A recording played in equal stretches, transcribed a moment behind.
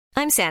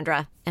I'm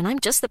Sandra, and I'm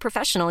just the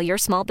professional your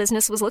small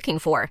business was looking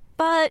for.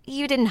 But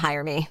you didn't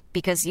hire me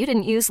because you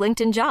didn't use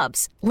LinkedIn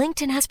Jobs.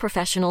 LinkedIn has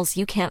professionals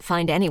you can't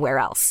find anywhere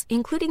else,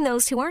 including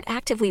those who aren't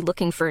actively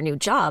looking for a new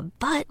job,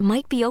 but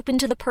might be open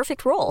to the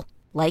perfect role,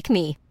 like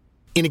me.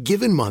 In a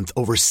given month,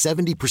 over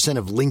 70%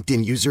 of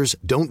LinkedIn users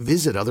don't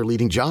visit other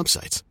leading job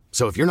sites.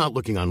 So if you're not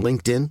looking on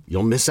LinkedIn,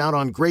 you'll miss out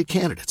on great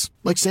candidates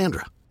like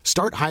Sandra.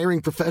 Start hiring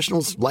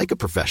professionals like a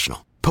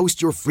professional.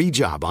 Post your free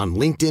job on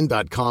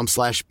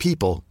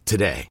linkedin.com/people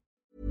today.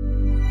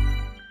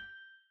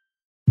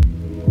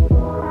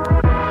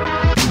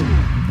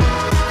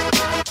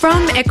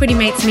 From Equity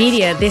Mates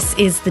Media, this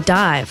is The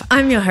Dive.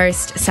 I'm your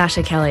host,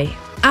 Sasha Kelly.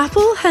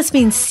 Apple has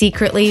been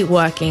secretly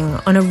working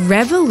on a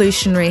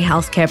revolutionary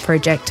healthcare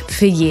project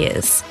for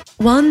years.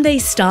 One they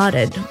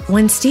started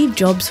when Steve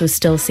Jobs was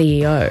still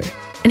CEO.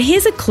 And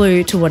here's a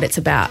clue to what it's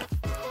about.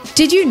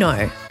 Did you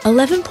know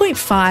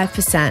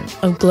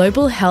 11.5% of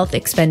global health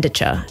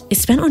expenditure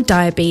is spent on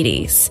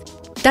diabetes?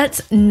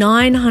 That's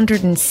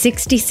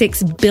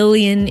 $966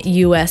 billion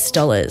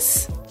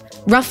US.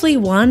 Roughly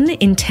 1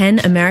 in 10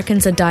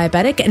 Americans are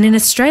diabetic, and in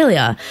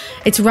Australia,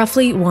 it's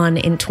roughly 1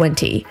 in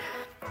 20.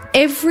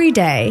 Every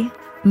day,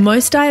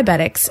 most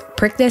diabetics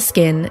prick their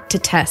skin to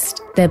test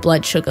their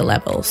blood sugar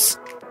levels.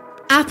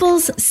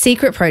 Apple's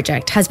secret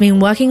project has been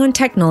working on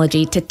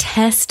technology to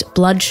test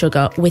blood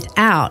sugar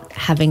without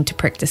having to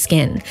prick the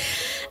skin.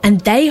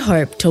 And they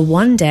hope to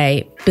one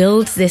day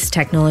build this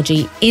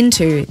technology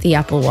into the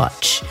Apple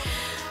Watch.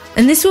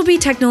 And this will be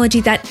technology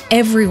that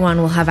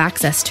everyone will have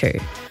access to.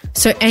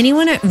 So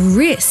anyone at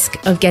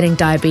risk of getting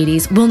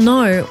diabetes will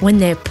know when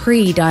they're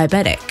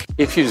pre-diabetic.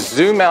 If you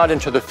zoom out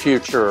into the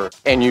future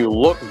and you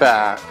look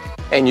back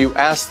and you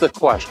ask the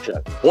question,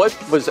 what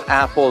was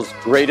Apple's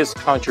greatest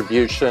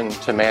contribution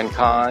to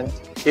mankind?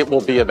 It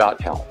will be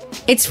about health.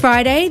 It's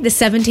Friday, the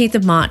 17th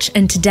of March,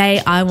 and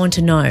today I want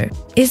to know,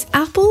 is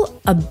Apple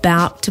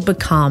about to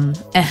become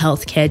a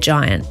healthcare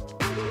giant?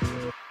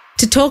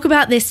 To talk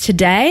about this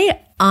today,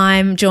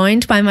 I'm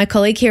joined by my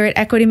colleague here at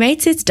Equity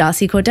Mates. It's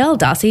Darcy Cordell.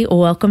 Darcy,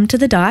 welcome to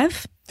The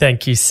Dive.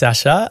 Thank you,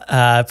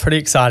 Sasha. Pretty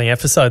exciting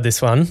episode,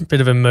 this one.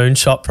 Bit of a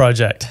moonshot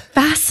project.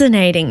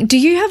 Fascinating. Do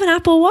you have an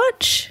Apple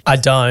Watch? I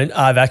don't.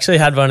 I've actually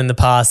had one in the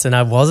past and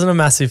I wasn't a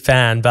massive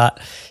fan, but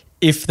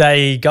if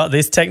they got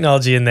this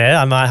technology in there,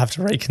 I might have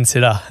to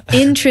reconsider.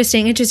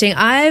 Interesting.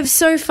 I've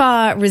so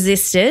far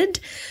resisted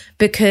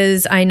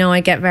because I know I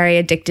get very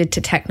addicted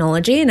to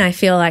technology and I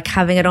feel like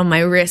having it on my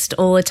wrist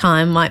all the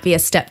time might be a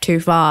step too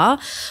far.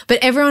 But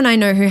everyone I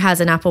know who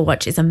has an Apple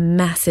Watch is a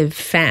massive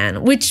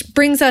fan, which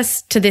brings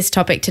us to this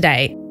topic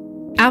today.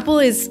 Apple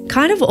is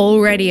kind of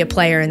already a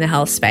player in the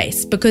health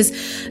space because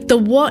the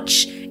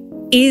watch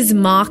is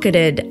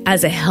marketed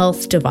as a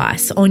health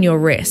device on your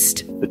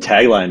wrist. The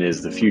tagline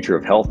is the future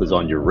of health is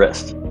on your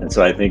wrist. And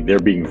so I think they're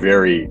being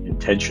very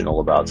intentional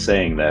about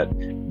saying that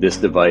this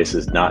device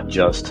is not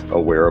just a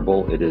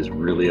wearable, it is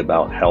really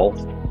about health.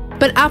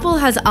 But Apple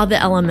has other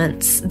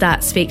elements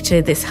that speak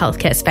to this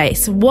healthcare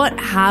space. What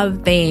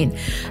have been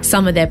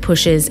some of their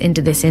pushes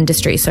into this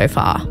industry so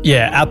far?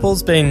 Yeah,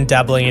 Apple's been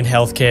dabbling in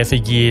healthcare for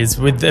years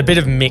with a bit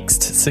of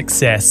mixed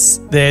success.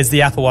 There's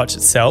the Apple Watch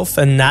itself,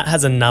 and that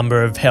has a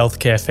number of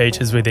healthcare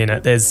features within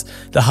it. There's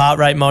the heart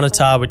rate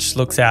monitor, which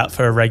looks out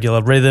for a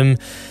regular rhythm,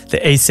 the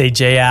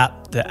ECG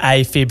app, the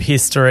AFib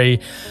history,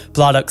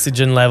 blood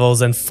oxygen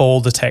levels, and fall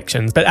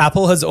detections. But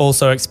Apple has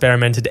also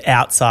experimented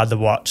outside the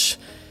watch.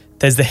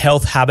 There's the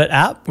Health Habit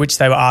app, which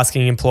they were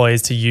asking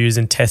employees to use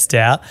and test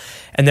out.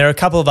 And there are a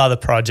couple of other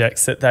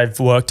projects that they've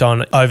worked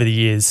on over the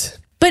years.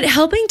 But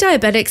helping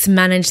diabetics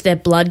manage their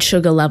blood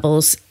sugar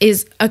levels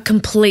is a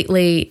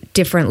completely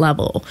different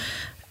level.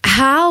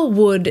 How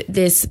would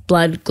this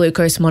blood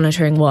glucose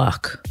monitoring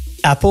work?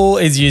 Apple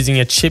is using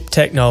a chip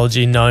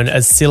technology known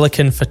as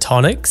silicon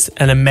photonics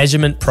and a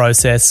measurement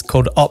process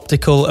called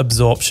optical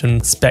absorption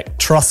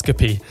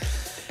spectroscopy.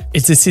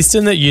 It's a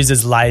system that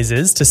uses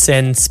lasers to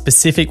send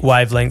specific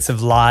wavelengths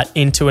of light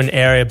into an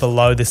area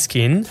below the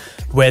skin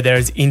where there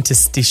is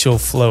interstitial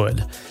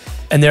fluid.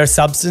 And there are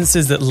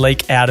substances that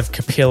leak out of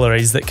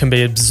capillaries that can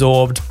be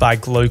absorbed by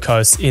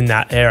glucose in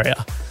that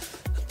area.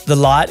 The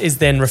light is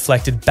then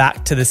reflected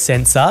back to the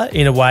sensor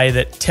in a way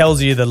that tells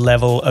you the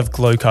level of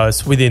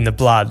glucose within the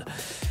blood.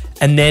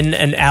 And then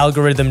an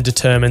algorithm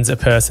determines a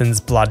person's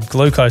blood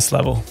glucose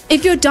level.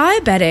 If you're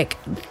diabetic,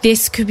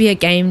 this could be a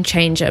game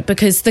changer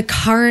because the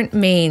current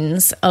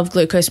means of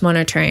glucose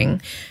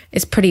monitoring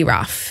is pretty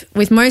rough.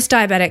 With most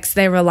diabetics,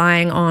 they're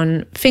relying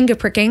on finger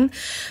pricking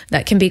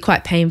that can be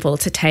quite painful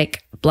to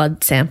take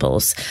blood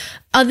samples.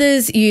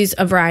 Others use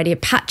a variety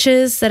of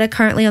patches that are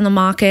currently on the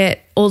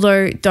market,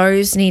 although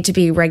those need to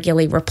be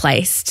regularly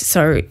replaced,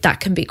 so that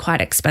can be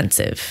quite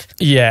expensive.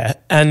 Yeah,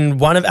 and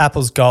one of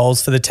Apple's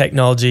goals for the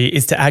technology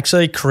is to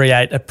actually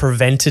create a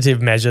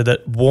preventative measure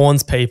that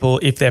warns people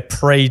if they're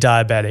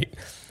pre-diabetic.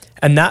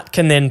 And that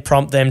can then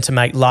prompt them to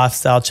make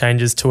lifestyle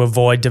changes to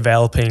avoid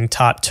developing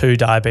type 2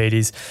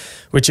 diabetes,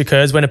 which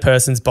occurs when a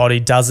person's body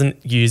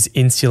doesn't use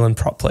insulin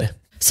properly.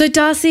 So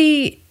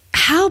Darcy,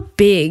 How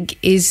big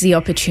is the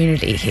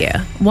opportunity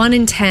here? 1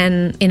 in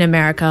 10 in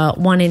America,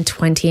 1 in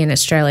 20 in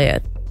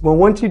Australia. Well,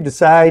 once you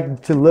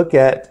decide to look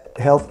at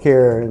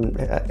healthcare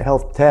and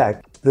health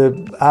tech,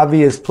 the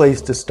obvious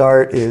place to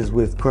start is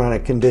with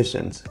chronic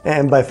conditions.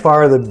 And by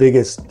far the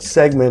biggest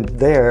segment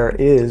there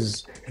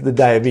is the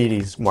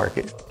diabetes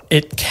market.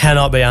 It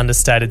cannot be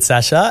understated,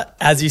 Sasha.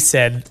 As you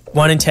said,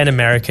 1 in 10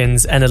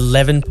 Americans and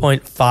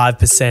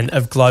 11.5%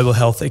 of global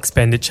health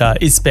expenditure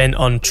is spent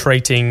on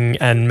treating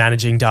and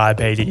managing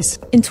diabetes.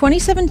 In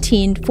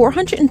 2017,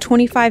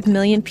 425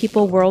 million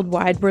people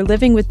worldwide were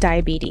living with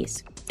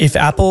diabetes. If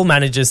Apple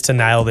manages to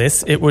nail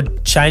this, it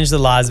would change the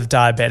lives of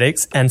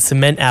diabetics and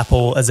cement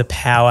Apple as a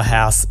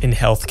powerhouse in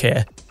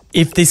healthcare.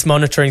 If this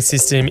monitoring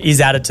system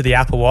is added to the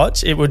Apple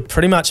Watch, it would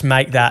pretty much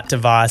make that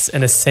device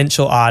an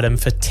essential item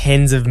for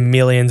tens of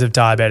millions of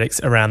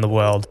diabetics around the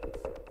world.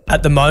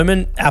 At the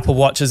moment, Apple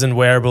Watches and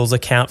wearables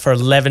account for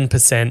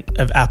 11%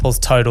 of Apple's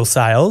total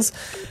sales,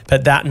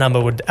 but that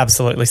number would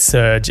absolutely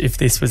surge if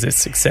this was a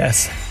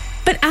success.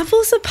 But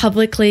Apple's a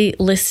publicly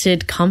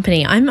listed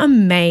company. I'm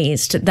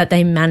amazed that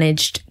they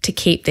managed to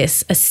keep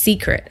this a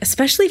secret,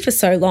 especially for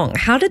so long.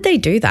 How did they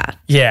do that?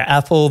 Yeah,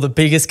 Apple, the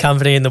biggest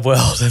company in the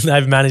world, and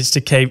they've managed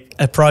to keep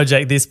a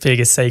project this big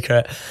a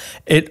secret.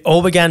 It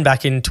all began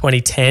back in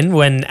 2010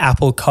 when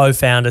Apple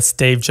co-founder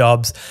Steve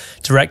Jobs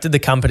directed the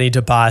company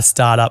to buy a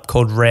startup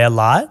called Rare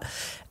Light.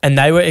 And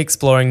they were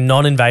exploring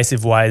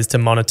non-invasive ways to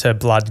monitor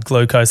blood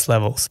glucose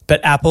levels.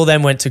 But Apple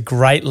then went to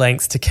great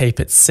lengths to keep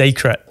it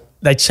secret.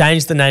 They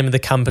changed the name of the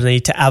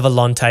company to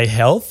Avalante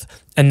Health,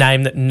 a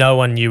name that no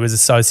one knew was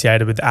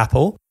associated with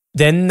Apple.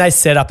 Then they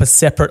set up a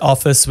separate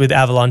office with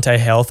Avalante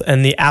Health,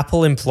 and the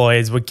Apple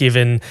employees were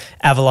given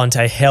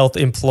Avalante Health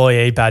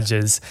employee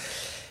badges.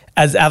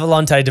 As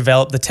Avalante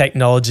developed the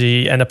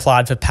technology and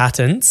applied for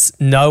patents,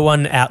 no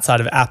one outside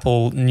of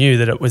Apple knew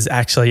that it was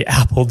actually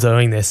Apple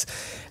doing this.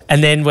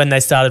 And then when they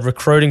started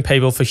recruiting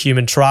people for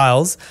human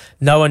trials,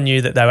 no one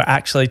knew that they were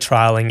actually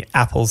trialing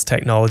Apple's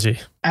technology.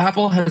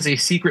 Apple has a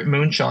secret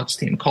moonshots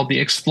team called the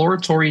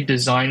Exploratory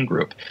Design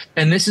Group.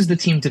 And this is the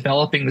team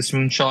developing this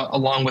moonshot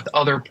along with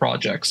other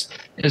projects,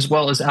 as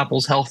well as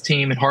Apple's health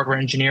team and hardware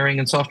engineering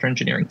and software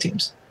engineering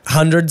teams.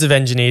 Hundreds of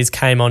engineers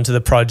came onto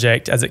the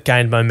project as it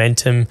gained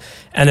momentum,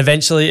 and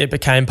eventually it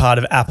became part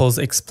of Apple's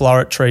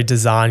Exploratory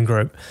Design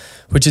Group,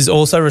 which is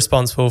also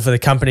responsible for the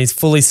company's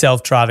fully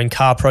self-driving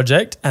car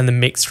project and the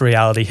mixed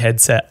reality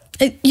headset.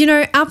 You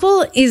know,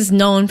 Apple is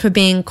known for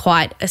being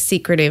quite a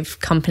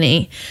secretive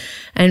company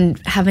and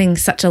having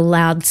such a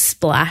loud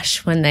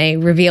splash when they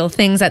reveal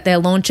things at their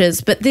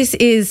launches, but this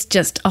is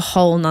just a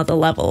whole nother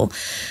level.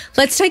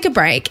 Let's take a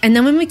break, and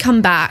then when we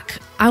come back,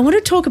 I want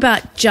to talk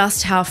about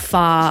just how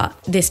far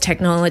this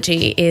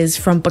technology is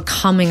from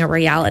becoming a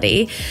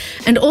reality,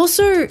 and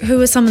also who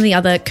are some of the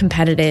other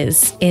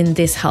competitors in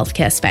this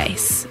healthcare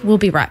space. We'll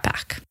be right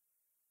back.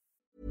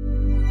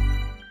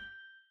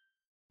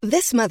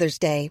 This Mother's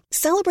Day,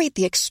 celebrate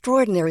the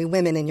extraordinary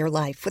women in your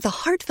life with a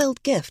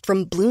heartfelt gift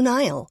from Blue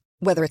Nile.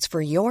 Whether it's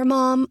for your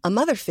mom, a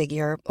mother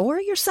figure, or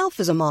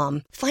yourself as a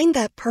mom, find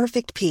that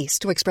perfect piece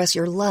to express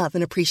your love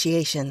and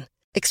appreciation.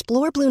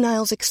 Explore Blue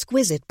Nile's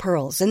exquisite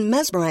pearls and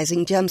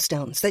mesmerizing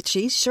gemstones that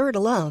she's sure to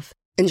love.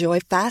 Enjoy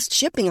fast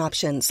shipping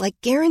options like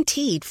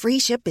guaranteed free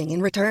shipping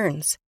and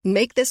returns.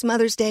 Make this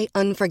Mother's Day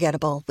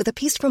unforgettable with a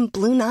piece from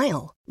Blue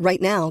Nile.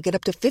 Right now, get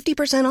up to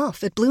 50%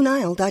 off at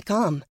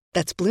BlueNile.com.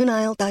 That's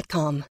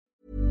BlueNile.com.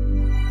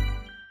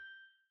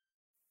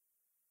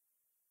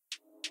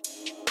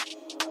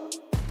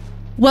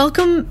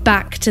 Welcome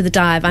back to The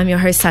Dive. I'm your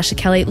host, Sasha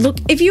Kelly. Look,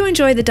 if you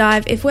enjoy The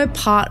Dive, if we're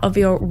part of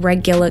your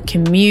regular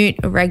commute,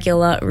 a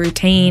regular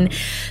routine,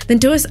 then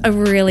do us a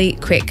really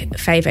quick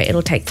favour.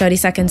 It'll take 30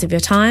 seconds of your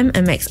time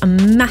and makes a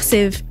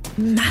massive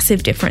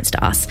difference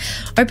to us.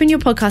 Open your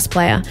podcast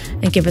player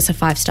and give us a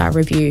 5-star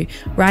review.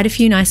 Write a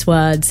few nice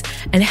words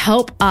and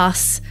help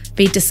us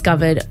be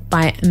discovered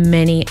by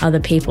many other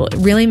people. It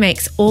really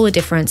makes all the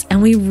difference,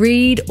 and we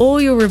read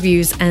all your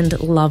reviews and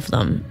love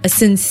them. A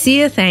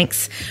sincere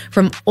thanks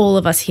from all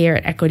of us here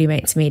at Equity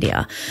Mates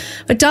Media.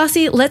 But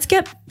Darcy, let's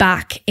get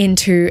back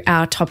into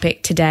our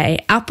topic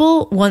today.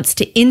 Apple wants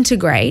to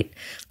integrate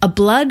a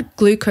blood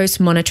glucose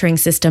monitoring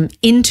system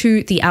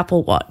into the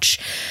Apple Watch,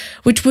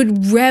 which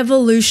would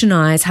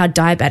revolutionize how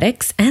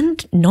diabetics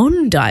and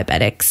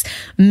non-diabetics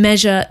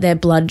measure their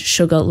blood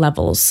sugar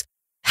levels.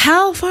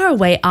 How far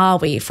away are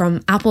we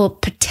from Apple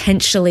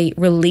potentially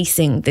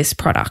releasing this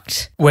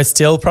product? We're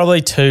still probably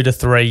 2 to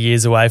 3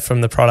 years away from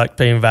the product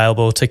being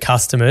available to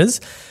customers,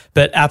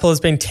 but Apple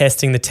has been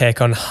testing the tech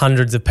on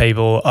hundreds of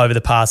people over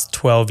the past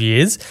 12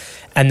 years,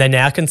 and they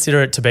now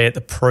consider it to be at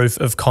the proof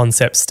of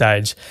concept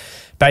stage.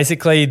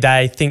 Basically,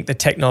 they think the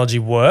technology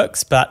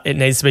works, but it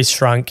needs to be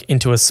shrunk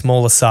into a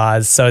smaller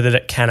size so that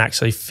it can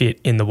actually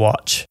fit in the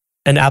watch.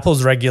 And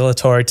Apple's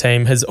regulatory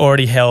team has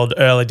already held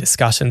early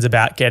discussions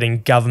about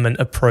getting government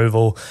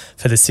approval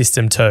for the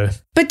system too.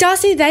 But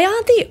Darcy, they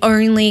aren't the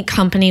only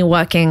company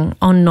working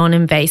on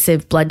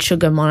non-invasive blood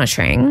sugar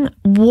monitoring.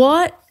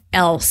 What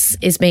else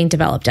is being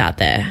developed out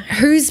there?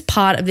 Who's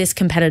part of this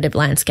competitive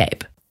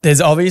landscape? There's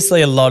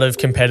obviously a lot of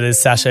competitors,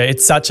 Sasha.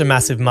 It's such a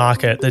massive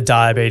market, the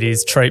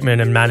diabetes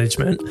treatment and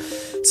management.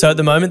 So at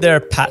the moment, there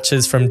are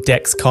patches from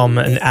Dexcom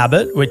and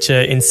Abbott, which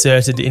are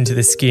inserted into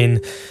the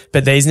skin,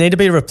 but these need to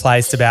be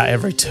replaced about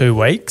every 2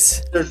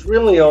 weeks. There's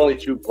really only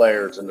 2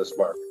 players in this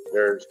market.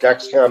 There's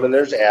Dexcom and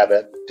there's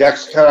Abbott.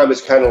 Dexcom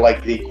is kind of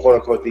like the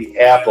quote-unquote the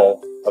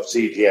Apple of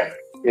CGM.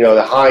 You know,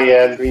 the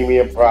high-end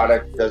premium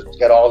product that's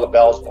got all the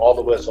bells, all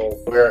the whistles,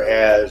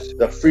 whereas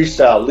the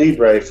Freestyle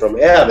Libre from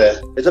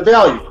Abbott is a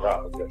value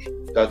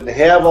proposition. Doesn't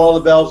have all the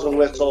bells and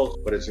whistles,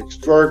 but it's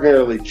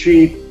extraordinarily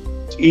cheap.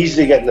 It's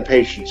easy to get in the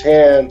patient's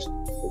hands.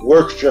 It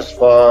works just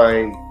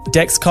fine.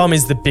 Dexcom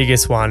is the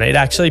biggest one. It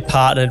actually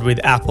partnered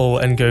with Apple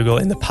and Google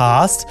in the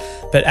past,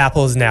 but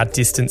Apple's now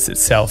distanced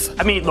itself.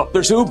 I mean, look,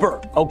 there's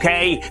Uber,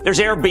 okay? There's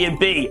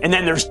Airbnb, and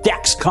then there's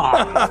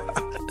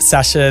Dexcom.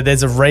 Sasha,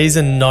 there's a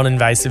reason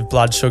non-invasive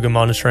blood sugar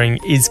monitoring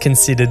is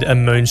considered a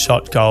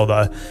moonshot goal,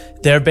 though.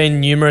 There have been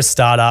numerous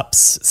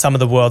startups, some of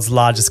the world's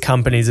largest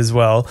companies as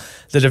well,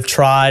 that have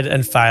tried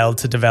and failed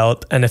to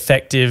develop an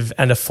effective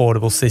and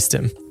affordable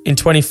system. In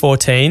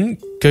 2014,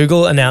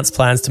 Google announced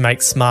plans to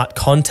make smart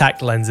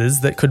contact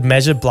lenses that could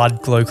measure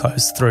blood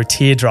glucose through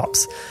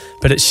teardrops,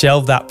 but it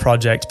shelved that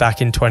project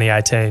back in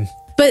 2018.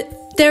 But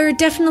there are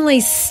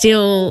definitely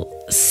still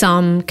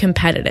some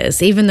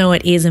competitors, even though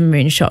it is a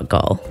moonshot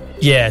goal.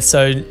 Yeah,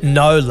 so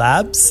Know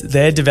Labs,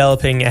 they're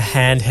developing a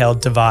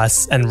handheld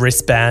device and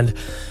wristband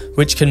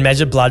which can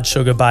measure blood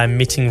sugar by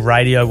emitting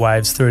radio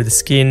waves through the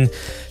skin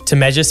to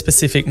measure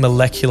specific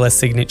molecular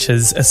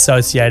signatures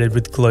associated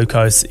with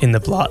glucose in the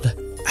blood.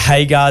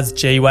 Hagar's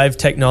G-Wave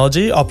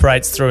technology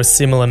operates through a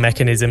similar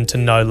mechanism to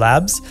Know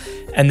Labs.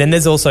 And then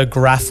there's also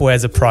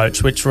Graphware's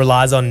approach, which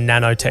relies on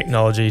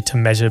nanotechnology to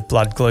measure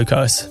blood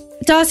glucose.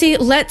 Darcy,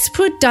 let's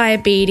put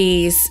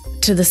diabetes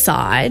to the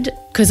side,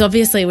 because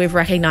obviously we've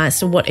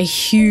recognised what a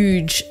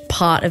huge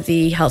part of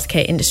the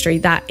healthcare industry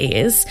that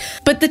is.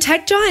 But the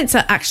tech giants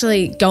are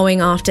actually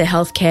going after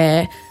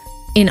healthcare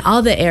in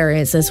other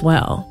areas as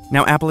well.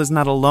 Now, Apple is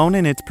not alone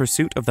in its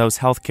pursuit of those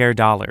healthcare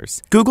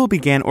dollars. Google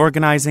began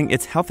organizing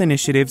its health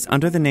initiatives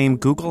under the name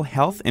Google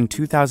Health in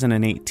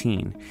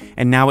 2018,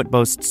 and now it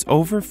boasts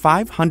over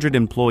 500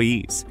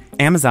 employees.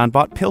 Amazon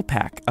bought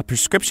PillPack, a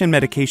prescription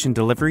medication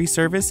delivery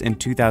service, in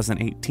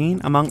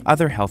 2018, among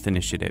other health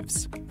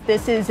initiatives.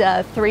 This is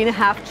a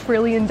 $3.5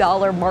 trillion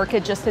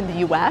market just in the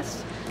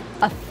U.S.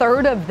 A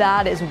third of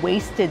that is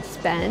wasted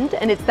spend,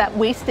 and it's that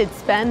wasted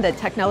spend that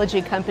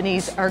technology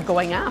companies are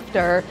going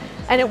after.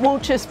 And it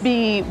won't just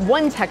be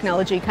one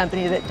technology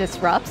company that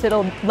disrupts,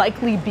 it'll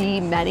likely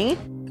be many.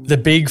 The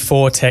big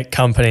 4 tech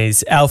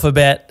companies,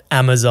 Alphabet,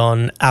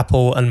 Amazon,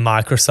 Apple and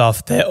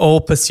Microsoft, they're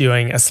all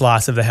pursuing a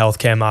slice of the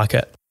healthcare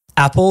market.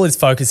 Apple is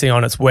focusing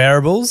on its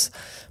wearables.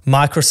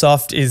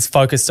 Microsoft is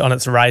focused on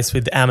its race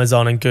with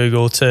Amazon and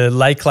Google to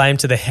lay claim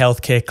to the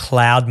healthcare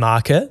cloud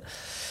market.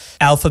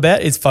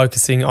 Alphabet is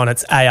focusing on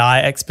its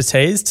AI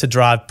expertise to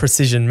drive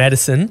precision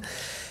medicine.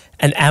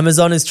 And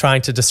Amazon is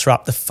trying to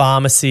disrupt the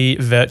pharmacy,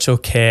 virtual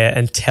care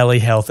and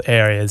telehealth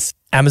areas.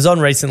 Amazon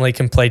recently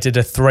completed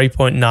a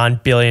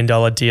 $3.9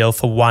 billion deal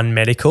for One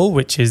Medical,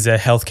 which is a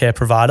healthcare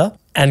provider.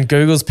 And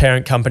Google's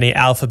parent company,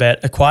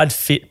 Alphabet, acquired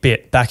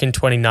Fitbit back in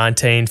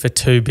 2019 for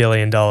 $2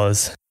 billion.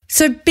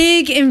 So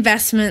big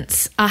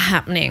investments are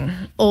happening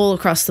all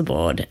across the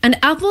board. And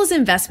Apple's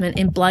investment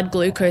in blood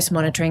glucose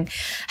monitoring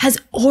has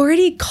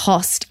already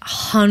cost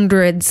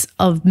hundreds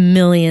of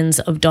millions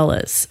of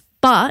dollars.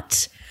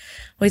 But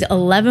with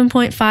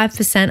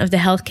 11.5% of the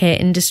healthcare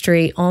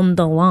industry on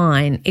the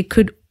line, it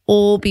could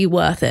all be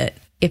worth it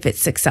if it's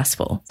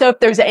successful. So if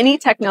there's any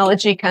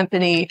technology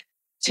company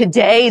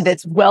today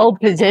that's well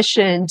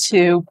positioned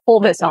to pull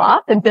this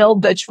off and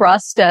build the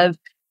trust of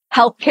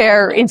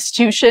healthcare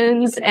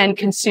institutions and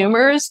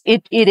consumers,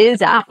 it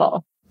is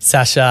Apple.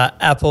 Sasha,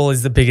 Apple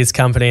is the biggest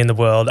company in the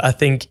world. I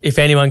think if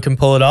anyone can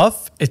pull it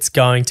off, it's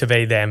going to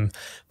be them.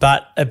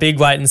 But a big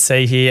wait and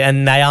see here,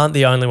 and they aren't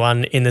the only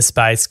one in the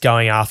space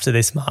going after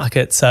this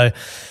market. So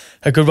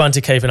a good one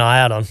to keep an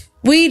eye out on.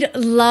 We'd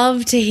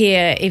love to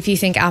hear if you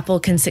think Apple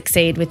can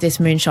succeed with this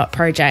moonshot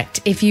project.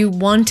 If you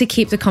want to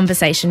keep the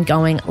conversation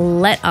going,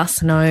 let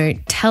us know.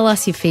 Tell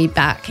us your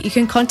feedback. You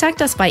can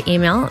contact us by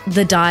email,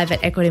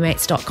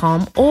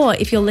 thedive@equitymates.com, or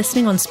if you're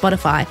listening on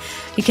Spotify,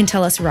 you can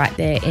tell us right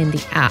there in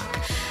the app.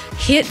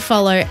 Hit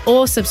follow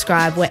or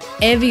subscribe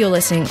wherever you're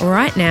listening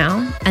right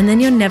now, and then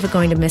you're never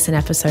going to miss an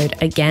episode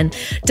again.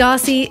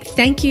 Darcy,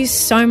 thank you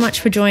so much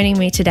for joining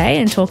me today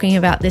and talking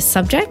about this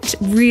subject.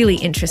 Really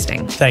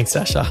interesting. Thanks,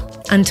 Sasha.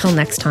 Until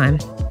next time.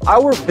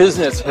 Our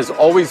business has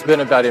always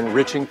been about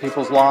enriching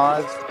people's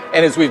lives.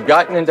 And as we've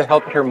gotten into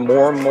healthcare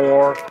more and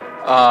more,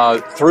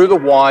 through the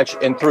watch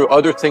and through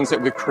other things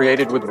that we've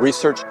created with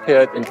Research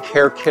Kit and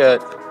Care Kit,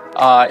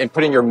 and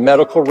putting your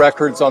medical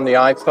records on the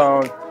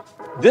iPhone,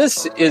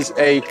 this is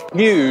a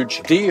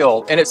huge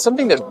deal, and it's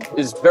something that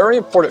is very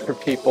important for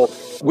people.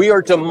 We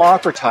are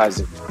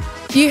democratizing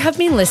You have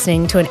been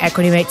listening to an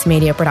Equity Mates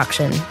Media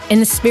production. In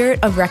the spirit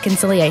of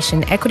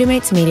reconciliation, Equity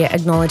Mates Media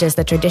acknowledges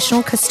the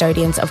traditional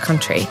custodians of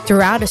country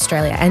throughout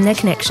Australia and their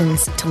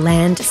connections to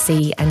land,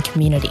 sea and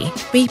community.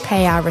 We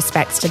pay our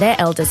respects to their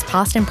elders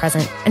past and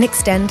present and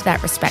extend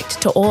that respect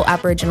to all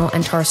Aboriginal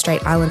and Torres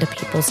Strait Islander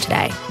peoples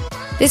today.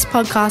 This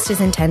podcast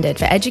is intended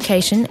for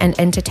education and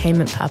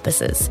entertainment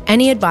purposes.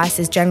 Any advice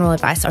is general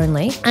advice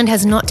only and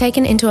has not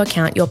taken into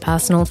account your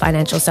personal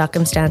financial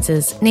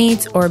circumstances,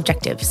 needs, or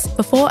objectives.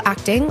 Before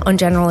acting on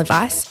general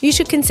advice, you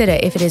should consider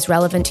if it is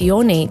relevant to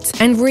your needs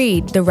and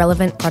read the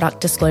relevant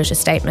product disclosure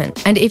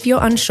statement. And if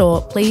you're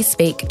unsure, please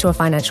speak to a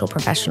financial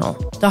professional.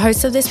 The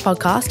hosts of this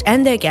podcast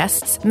and their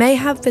guests may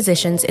have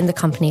positions in the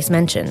companies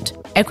mentioned.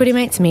 Equity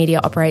Mates Media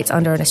operates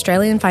under an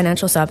Australian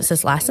Financial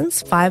Services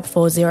Licence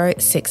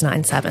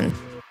 540697.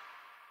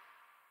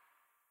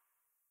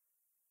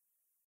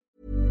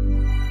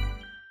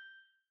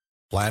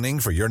 Planning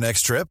for your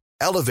next trip?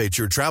 Elevate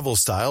your travel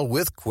style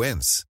with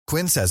Quince.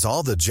 Quince has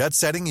all the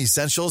jet-setting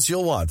essentials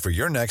you'll want for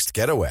your next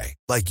getaway,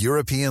 like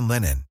European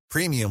linen,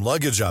 premium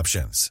luggage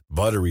options,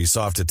 buttery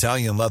soft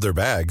Italian leather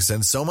bags,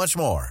 and so much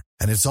more.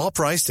 And it's all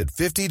priced at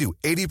 50 to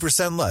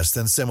 80% less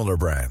than similar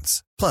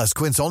brands. Plus,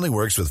 Quince only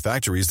works with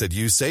factories that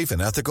use safe and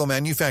ethical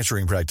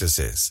manufacturing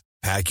practices.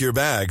 Pack your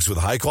bags with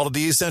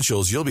high-quality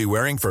essentials you'll be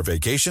wearing for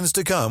vacations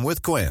to come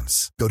with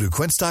Quince. Go to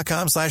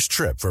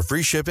quince.com/trip for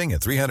free shipping and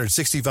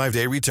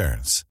 365-day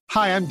returns.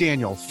 Hi, I'm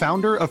Daniel,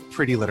 founder of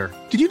Pretty Litter.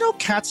 Did you know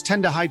cats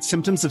tend to hide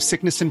symptoms of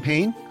sickness and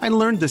pain? I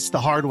learned this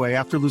the hard way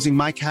after losing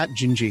my cat,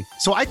 Gingy.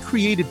 So I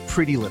created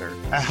Pretty Litter,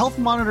 a health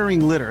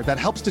monitoring litter that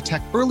helps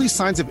detect early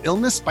signs of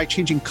illness by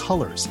changing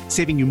colors,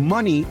 saving you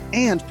money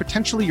and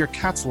potentially your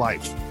cat's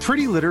life.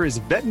 Pretty Litter is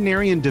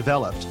veterinarian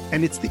developed,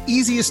 and it's the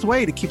easiest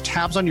way to keep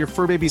tabs on your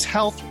fur baby's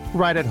health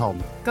right at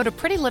home. Go to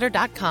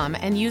prettylitter.com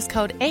and use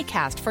code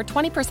ACAST for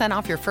 20%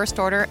 off your first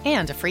order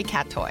and a free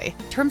cat toy.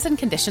 Terms and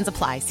conditions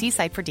apply. See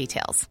site for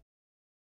details.